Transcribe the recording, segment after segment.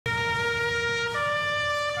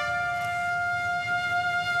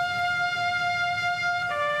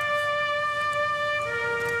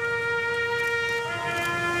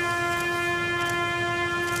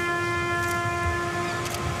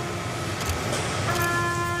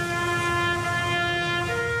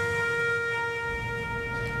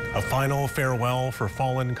A final farewell for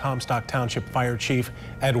fallen Comstock Township Fire Chief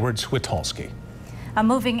Edward Switalski. A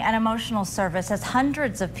moving and emotional service as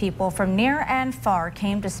hundreds of people from near and far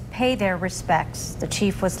came to pay their respects. The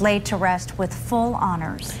chief was laid to rest with full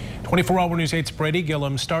honors. 24-Hour News 8's Brady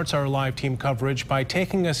Gillum starts our live team coverage by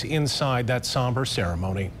taking us inside that somber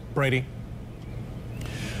ceremony. Brady.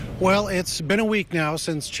 Well, it's been a week now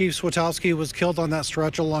since Chief Switalski was killed on that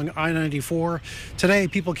stretch along I-94. Today,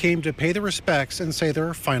 people came to pay their respects and say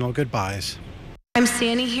their final goodbyes. I'm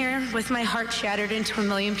standing here with my heart shattered into a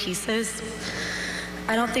million pieces.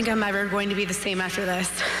 I don't think I'm ever going to be the same after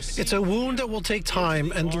this. It's a wound that will take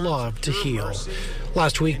time and love to heal.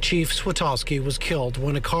 Last week, Chief Switalski was killed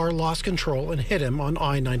when a car lost control and hit him on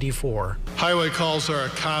I-94. Highway calls are a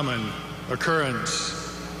common occurrence,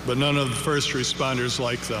 but none of the first responders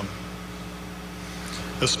like them,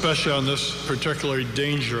 especially on this particularly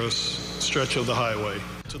dangerous stretch of the highway.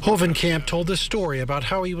 Hovenkamp told this story about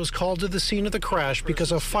how he was called to the scene of the crash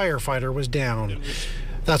because a firefighter was down.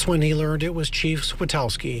 That's when he learned it was Chief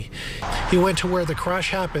Switalski. He went to where the crash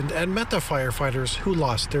happened and met the firefighters who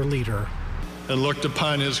lost their leader. And looked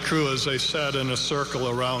upon his crew as they sat in a circle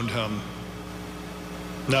around him,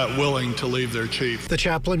 not willing to leave their chief. The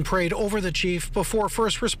chaplain prayed over the chief before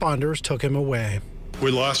first responders took him away.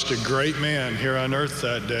 We lost a great man here on earth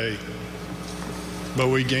that day, but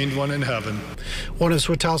we gained one in heaven. One of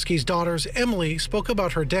Switalski's daughters, Emily, spoke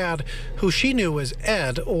about her dad, who she knew as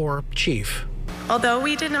Ed, or Chief. Although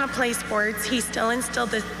we did not play sports, he still instilled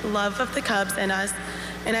the love of the Cubs in us,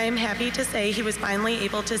 and I am happy to say he was finally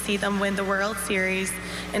able to see them win the World Series,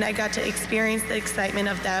 and I got to experience the excitement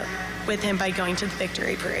of that with him by going to the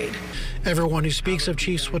victory parade. Everyone who speaks of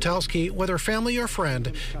Chief Switalski, whether family or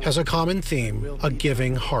friend, has a common theme: a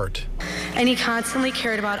giving heart. And he constantly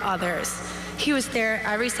cared about others. He was there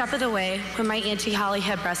every step of the way when my Auntie Holly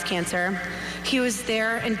had breast cancer. He was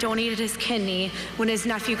there and donated his kidney when his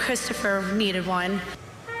nephew Christopher needed one.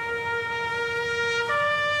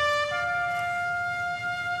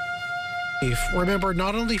 Chief remembered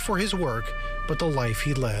not only for his work, but the life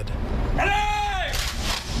he led.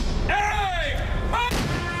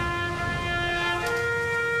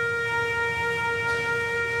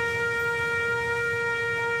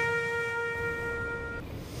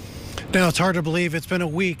 Now, it's hard to believe it's been a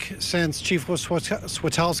week since Chief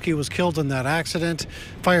Switalski was killed in that accident.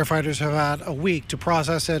 Firefighters have had a week to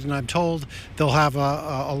process it, and I'm told they'll have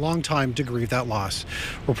a long time to grieve that loss.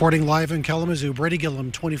 Reporting live in Kalamazoo, Brady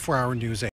Gillum, 24-Hour News 8.